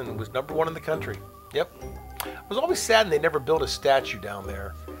going, and it was #1 in the country. Yep. I was always saddened they never built a statue down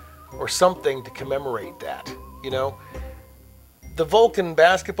there or something to commemorate that. The Vulcan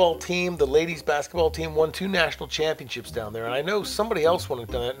basketball team, the ladies basketball team, won 2 national championships down there, and I know somebody else won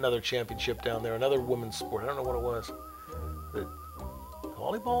another championship down there, another women's sport. I don't know what it was.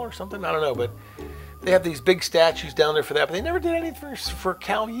 Volleyball or something? I don't know, but they have these big statues down there for that, but they never did anything for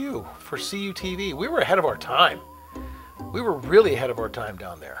CalU, for CUTV. We were ahead of our time. We were really ahead of our time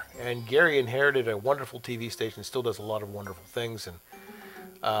down there. And Gary inherited a wonderful TV station, still does a lot of wonderful things. And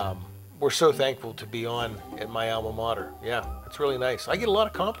we're so thankful to be on at my alma mater. Yeah, it's really nice. I get a lot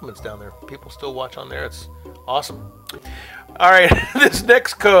of compliments down there. People still watch on there. It's awesome. All right, this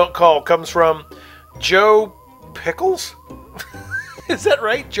next call comes from Joe Pickles. Is that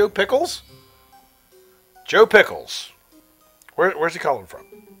right? Joe Pickles? Joe Pickles. Where's he calling from?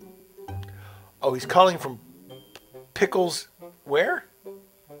 Oh, he's calling from Pickles, where?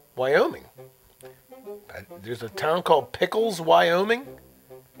 Wyoming. There's a town called Pickles, Wyoming?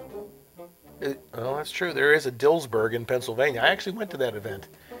 Well, that's true. There is a Dillsburg in Pennsylvania. I actually went to that event.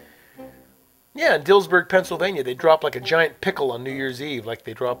 Yeah, in Dillsburg, Pennsylvania, they drop like a giant pickle on New Year's Eve, like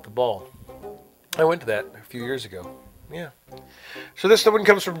they dropped the ball. I went to that a few years ago. Yeah. So this one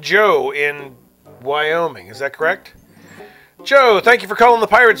comes from Joe in Wyoming. Is that correct? Joe, thank you for calling the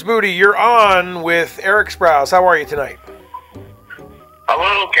Pirates Booty. You're on with Erik Sprowls. How are you tonight?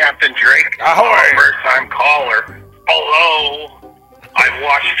 Hello, Captain Drake. Ahoy. First-time caller. Although I've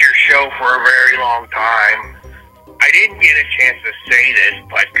watched your show for a very long time, I didn't get a chance to say this,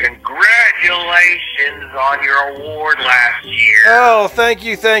 but congratulations on your award last year. Oh, thank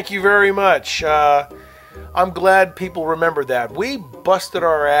you very much. I'm glad people remember that. We busted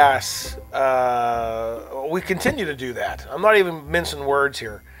our ass. We continue to do that. I'm not even mincing words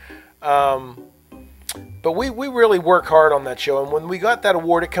here. But we really work hard on that show. And when we got that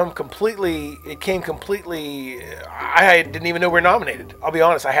award, it came completely, I didn't even know we were nominated. I'll be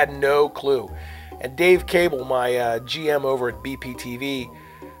honest, I had no clue. And Dave Cable, my GM over at BPTV,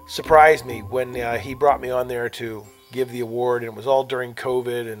 surprised me when he brought me on there to give the award. And it was all during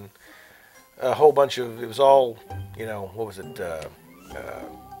COVID and a whole bunch of, it was all what was it?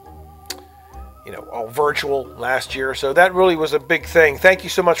 All virtual last year. So that really was a big thing. Thank you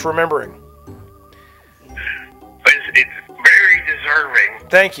so much for remembering. It's very deserving.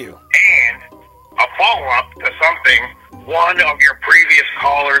 Thank you. And a follow-up to something one of your previous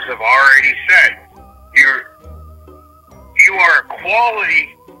callers have already said. You are a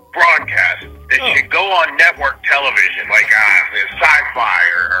quality broadcast that should go on network television, like Sci-Fi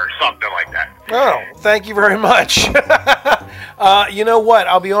or something like that. Oh, thank you very much. You know what?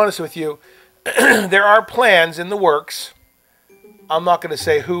 I'll be honest with you. There are plans in the works. I'm not going to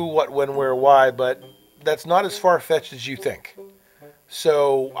say who, what, when, where, why, but that's not as far-fetched as you think.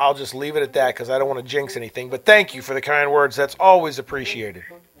 So I'll just leave it at that because I don't want to jinx anything. But thank you for the kind words. That's always appreciated.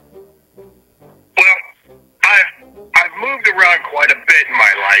 Well, I've moved around quite a bit in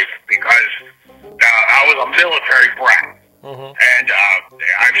my life because I was a military brat. Mm-hmm. And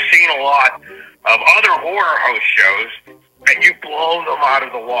I've seen a lot of other horror host shows, and you blow them out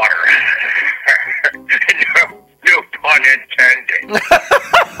of the water. No pun intended.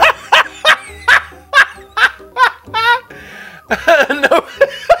 No,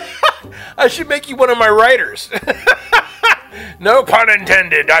 I should make you one of my writers. No pun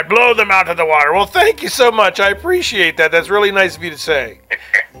intended. I blow them out of the water. Well, thank you so much. I appreciate that. That's really nice of you to say.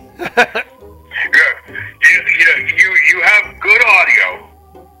 You have good audio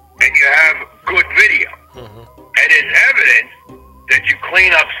and you have good video. Mm-hmm. And it's evident that you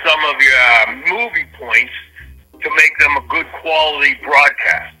clean up some of your movie points to make them a good quality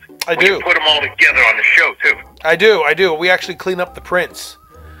broadcast. I do. You put them all together on the show, too. I do. We actually clean up the prints.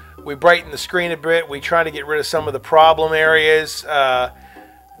 We brighten the screen a bit. We try to get rid of some of the problem areas.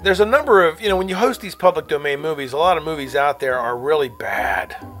 There's a number of, when you host these public domain movies, a lot of movies out there are really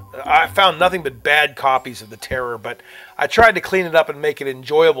bad. I found nothing but bad copies of The Terror, but I tried to clean it up and make it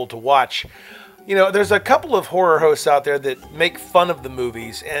enjoyable to watch. There's a couple of horror hosts out there that make fun of the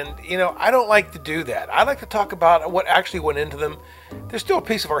movies, and, I don't like to do that. I like to talk about what actually went into them. They're still a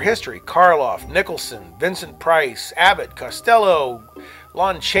piece of our history. Karloff, Nicholson, Vincent Price, Abbott, Costello,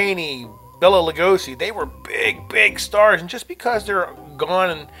 Lon Chaney, Bela Lugosi. They were big, big stars, and just because they're gone,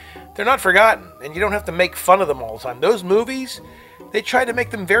 and they're not forgotten, and you don't have to make fun of them all the time. Those movies, they tried to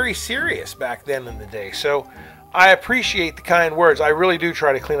make them very serious back then in the day, so I appreciate the kind words. I really do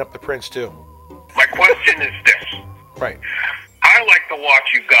try to clean up the prints, too. My question is this. Right. I like to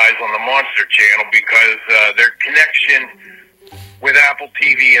watch you guys on the Monster Channel because their connection with Apple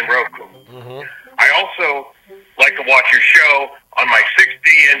TV and Roku. Mm-hmm. I also like to watch your show on my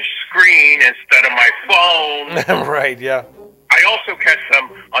 60-inch screen instead of my phone. Right, yeah. I also catch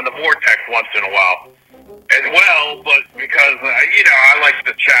them on the Vortex once in a while as well, but because, I like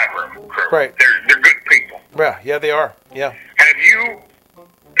the chat room crew. Right. They're good people. Yeah, they are. Yeah. Have you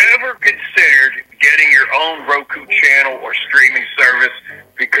ever considered getting your own Roku channel or streaming service?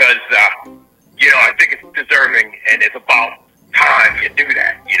 Because, I think it's deserving and it's about time you do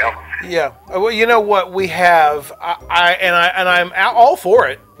that, Yeah. Well, you know what? We have, I'm all for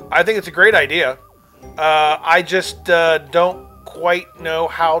it. I think it's a great idea. I just don't quite know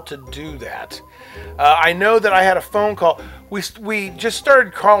how to do that. I know that I had a phone call. We just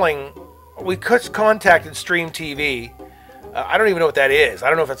started calling. We contacted Stream TV. I don't even know what that is. I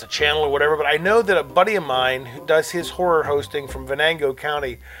don't know if that's a channel or whatever, but I know that a buddy of mine who does his horror hosting from Venango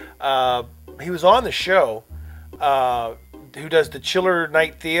County, he was on the show, who does the Chiller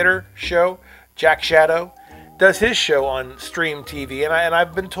Night Theater show, Jack Shadow, does his show on Stream TV, and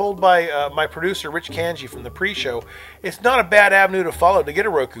I've been told by my producer, Rich Kanji from the pre-show, it's not a bad avenue to follow to get a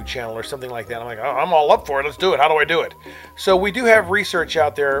Roku channel or something like that. I'm like, oh, I'm all up for it. Let's do it. How do I do it? So we do have research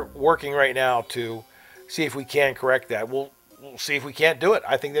out there working right now to see if we can correct that. We'll see if we can't do it.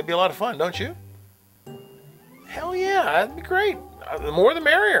 I think that'd be a lot of fun, don't you? Hell yeah, that'd be great. The more the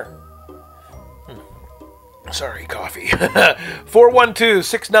merrier. Sorry, coffee.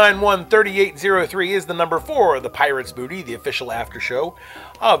 412-691-3803 is the number for the Pirates Booty, the official after show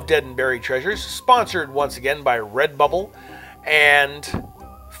of Dead and Buried Treasures, sponsored once again by Redbubble and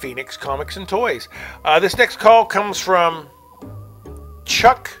Phoenix Comics and Toys. This next call comes from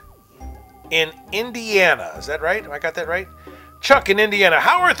Chuck in Indiana. Is that right? Have I got that right? Chuck in Indiana.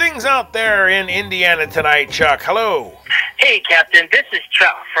 How are things out there in Indiana tonight, Chuck? Hello. Hey, Captain. This is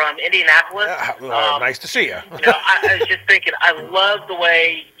Chuck from Indianapolis. Nice to see you. I was just thinking, I love the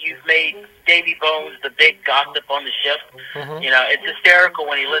way you've made Davy Bones the big gossip on the ship. Mm-hmm. It's hysterical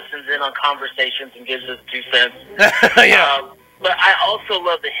when he listens in on conversations and gives us 2 cents. Yeah. But I also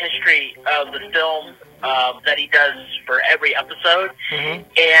love the history of the film that he does for every episode. Mm-hmm.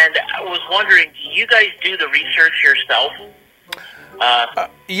 And I was wondering, do you guys do the research yourself?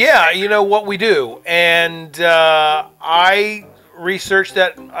 Yeah, you know what we do, and I researched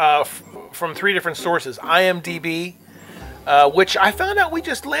that from 3 different sources. IMDb, which I found out we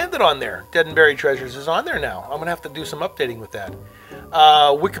just landed on there. Dead and Buried Treasures is on there now. I'm gonna have to do some updating with that.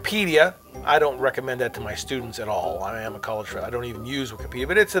 Wikipedia. I don't recommend that to my students at all. I am a college. I don't even use Wikipedia,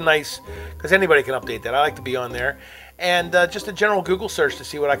 but it's a nice, because anybody can update that. I like to be on there. And just a general Google search to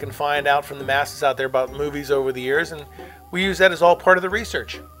see what I can find out from the masses out there about movies over the years, and we use that as all part of the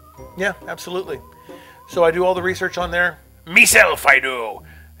research. Yeah, absolutely. So I do all the research on there. Myself, I do.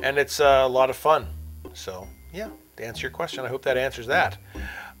 And it's a lot of fun. So, yeah, to answer your question, I hope that answers that.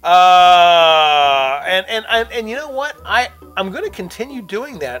 And you know what? I'm going to continue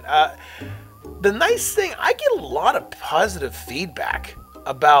doing that. The nice thing, I get a lot of positive feedback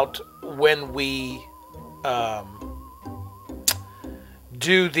about when we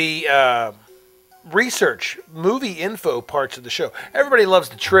do the research, movie info parts of the show. Everybody loves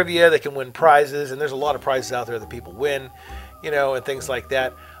the trivia. They can win prizes, and there's a lot of prizes out there that people win, you know, and things like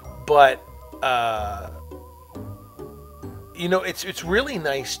that. But you know, it's really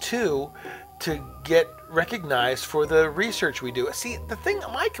nice too to get recognized for the research we do. See, the thing,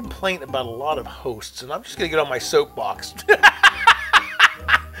 my complaint about a lot of hosts, and I'm just gonna get on my soapbox.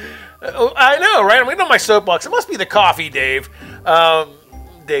 I know, right? I'm getting on my soapbox. It must be the coffee, Dave.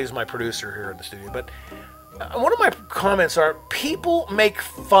 Dave's my producer here in the studio, but one of my comments are, people make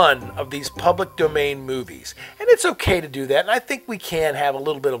fun of these public domain movies, and it's okay to do that, and I think we can have a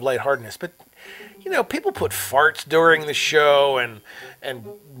little bit of lightheartedness, but you know, people put farts during the show and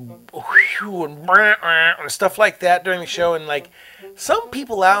stuff like that during the show, and like, some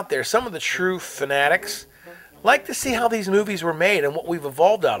people out there, some of the true fanatics, like to see how these movies were made and what we've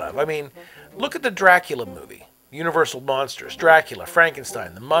evolved out of. I mean, look at the Dracula movie, Universal Monsters, Dracula,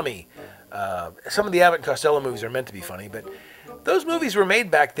 Frankenstein, The Mummy. Some of the Abbott and Costello movies are meant to be funny, but those movies were made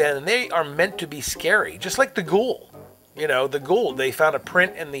back then, and they are meant to be scary, just like The Ghoul. You know, The Ghoul, they found a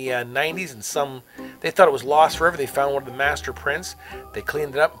print in the 90s, and they thought it was lost forever. They found one of the master prints. They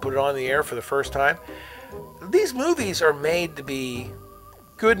cleaned it up and put it on the air for the first time. These movies are made to be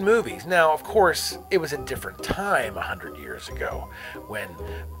good movies. Now, of course, it was a different time 100 years ago when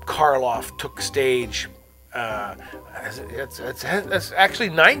Karloff took stage. It's actually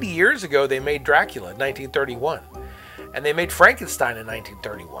 90 years ago they made Dracula in 1931. And they made Frankenstein in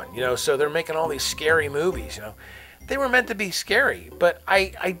 1931. You know, so they're making all these scary movies, you know. They were meant to be scary, but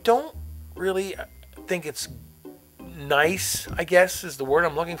I don't really think it's nice, I guess, is the word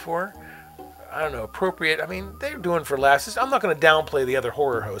I'm looking for. I don't know, appropriate. I mean, they're doing for laughs. I'm not going to downplay the other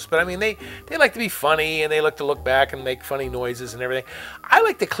horror hosts, but I mean, they like to be funny, and they like to look back and make funny noises and everything. I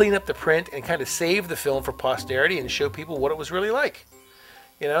like to clean up the print and kind of save the film for posterity and show people what it was really like,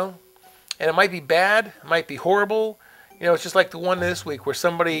 you know? And it might be bad, it might be horrible. You know, it's just like the one this week where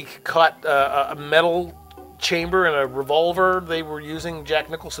somebody caught a metal chamber and a revolver. They were using, Jack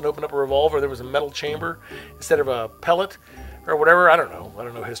Nicholson opened up a revolver, there was a metal chamber instead of a pellet or whatever. I don't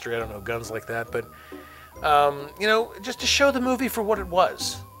know history, I don't know guns like that, but you know, just to show the movie for what it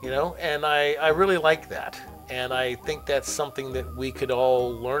was, you know, and I really like that, and I think that's something that we could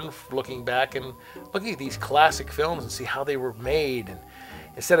all learn looking back and looking at these classic films and see how they were made, and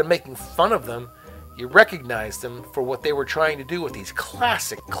instead of making fun of them, you recognize them for what they were trying to do with these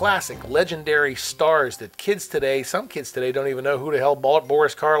classic, legendary stars that some kids today don't even know who the hell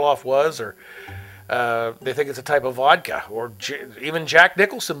Boris Karloff was, or they think it's a type of vodka, or even Jack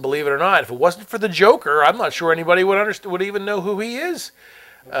Nicholson, believe it or not. If it wasn't for the Joker, I'm not sure anybody would even know who he is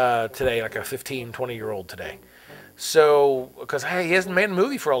today, like a 15, 20-year-old today. So, because, hey, he hasn't made a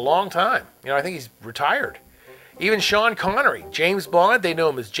movie for a long time. You know, I think he's retired. Even Sean Connery, James Bond, they know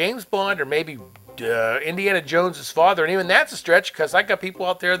him as James Bond, or maybe Indiana Jones' father, and even that's a stretch, because I got people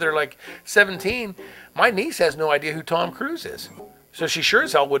out there that are like 17. My niece has no idea who Tom Cruise is, so she sure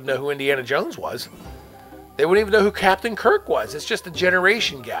as hell wouldn't know who Indiana Jones was. They wouldn't even know who Captain Kirk was. It's just a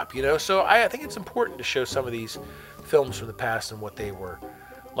generation gap, you know. So I think it's important to show some of these films from the past and what they were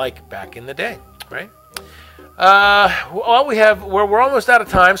like back in the day, right? Well, we're almost out of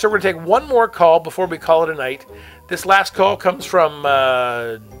time, so we're going to take one more call before we call it a night. This last call comes from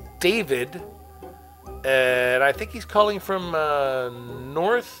David, and I think he's calling from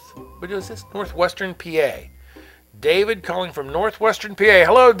Northwestern PA. David calling from Northwestern PA.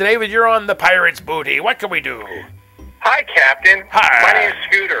 Hello, David, you're on the Pirates Booty. What can we do? Hi, Captain. Hi. My name is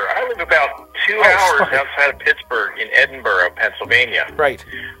Scooter. I live about 2 hours outside of Pittsburgh in Edinburgh, Pennsylvania. Right.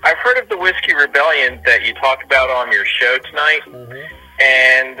 I've heard of the Whiskey Rebellion that you talked about on your show tonight,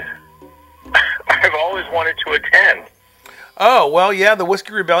 and I've always wanted to attend. Oh, well, yeah, the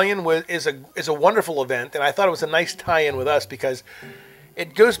Whiskey Rebellion is a wonderful event, and I thought it was a nice tie-in with us because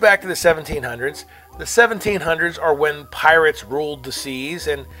it goes back to the 1700s. The 1700s are when pirates ruled the seas,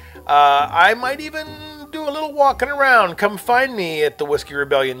 and I might even do a little walking around. Come find me at the Whiskey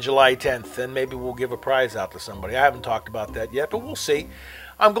Rebellion July 10th, and maybe we'll give a prize out to somebody. I haven't talked about that yet, but we'll see.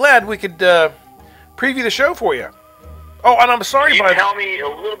 I'm glad we could preview the show for you. Oh, and I'm sorry Can you tell me a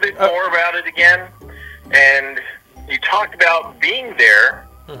little bit more about it again? And you talked about being there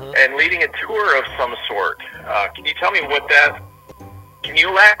and leading a tour of some sort. Can you tell me what that... Can you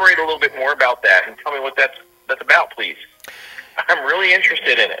elaborate a little bit more about that and tell me what that's about, please? I'm really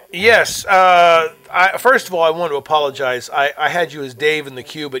interested in it. Yes. First of all, I want to apologize. I had you as Dave in the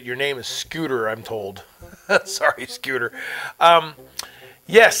queue, but your name is Scooter, I'm told. Sorry, Scooter.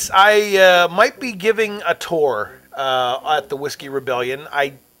 Yes, I might be giving a tour at the Whiskey Rebellion.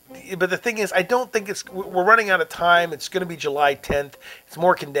 But the thing is, I don't think we're running out of time. It's going to be July 10th. It's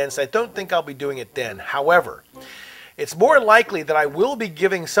more condensed. I don't think I'll be doing it then. However, it's more likely that I will be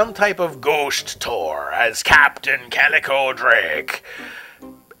giving some type of ghost tour as Captain Calico Drake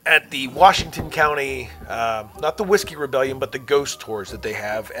at the Washington County, not the Whiskey Rebellion, but the ghost tours that they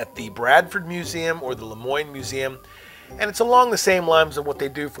have at the Bradford Museum or the Lemoyne Museum. And it's along the same lines of what they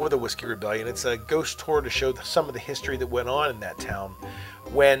do for the Whiskey Rebellion. It's a ghost tour to show some of the history that went on in that town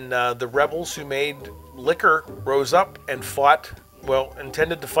when the rebels who made liquor rose up and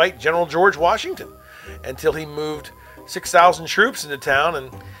intended to fight General George Washington until he moved 6,000 troops into town. And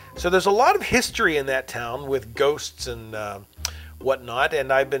so there's a lot of history in that town with ghosts and whatnot.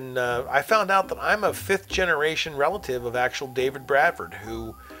 And I found out that I'm a 5th generation relative of actual David Bradford,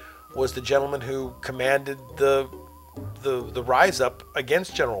 who was the gentleman who commanded the rise up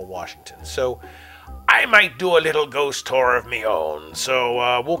against General Washington. So I might do a little ghost tour of me own.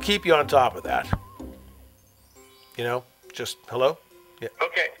 So we'll keep you on top of that. You know, just hello? Yeah.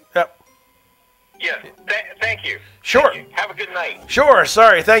 Okay. Yep. Yeah. Thank you. Sure. Thank you. Have a good night. Sure.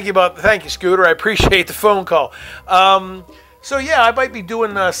 Sorry. Thank you, Scooter. I appreciate the phone call. So yeah, I might be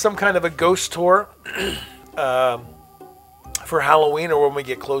doing some kind of a ghost tour for Halloween or when we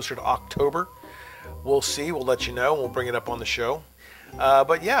get closer to October. We'll see. We'll let you know. We'll bring it up on the show.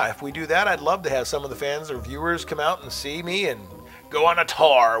 But yeah, if we do that, I'd love to have some of the fans or viewers come out and see me and go on a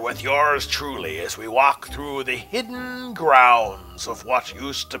tour with yours truly as we walk through the hidden grounds of what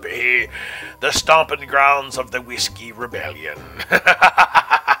used to be the stomping grounds of the Whiskey Rebellion.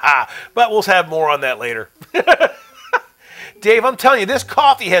 But we'll have more on that later. Dave, I'm telling you, this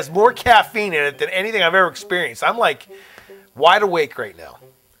coffee has more caffeine in it than anything I've ever experienced. I'm like wide awake right now.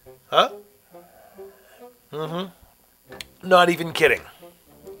 Huh? Not even kidding.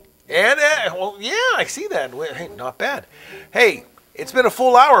 And, well, yeah, I see that. Hey, not bad. Hey, it's been a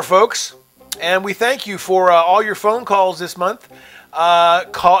full hour, folks. And we thank you for all your phone calls this month.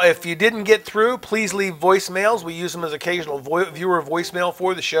 If you didn't get through, please leave voicemails. We use them as occasional viewer voicemail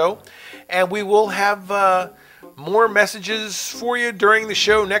for the show. And we will have more messages for you during the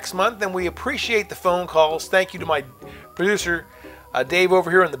show next month. And we appreciate the phone calls. Thank you to my producer, Dave,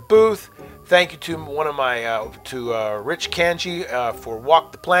 over here in the booth. Thank you to one of my, Rich Kanji for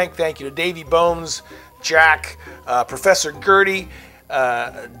Walk the Plank. Thank you to Davey Bones, Jack, Professor Gertie,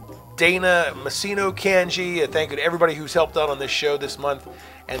 Dana Massino Kanji. Thank you to everybody who's helped out on this show this month.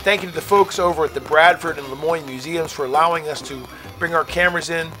 And thank you to the folks over at the Bradford and Lemoyne Museums for allowing us to bring our cameras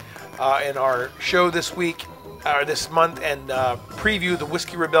in our show this week, or this month, and preview the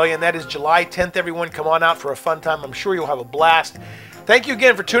Whiskey Rebellion. That is July 10th, everyone. Come on out for a fun time. I'm sure you'll have a blast. Thank you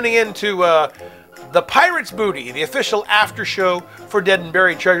again for tuning in to The Pirate's Booty, the official after show for Dead and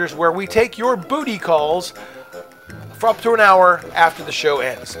Buried Treasures, where we take your booty calls for up to an hour after the show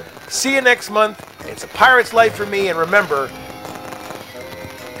ends. See you next month. It's a pirate's life for me, and remember,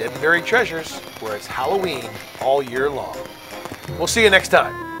 Dead and Buried Treasures, where it's Halloween all year long. We'll see you next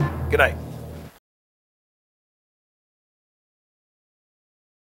time. Good night.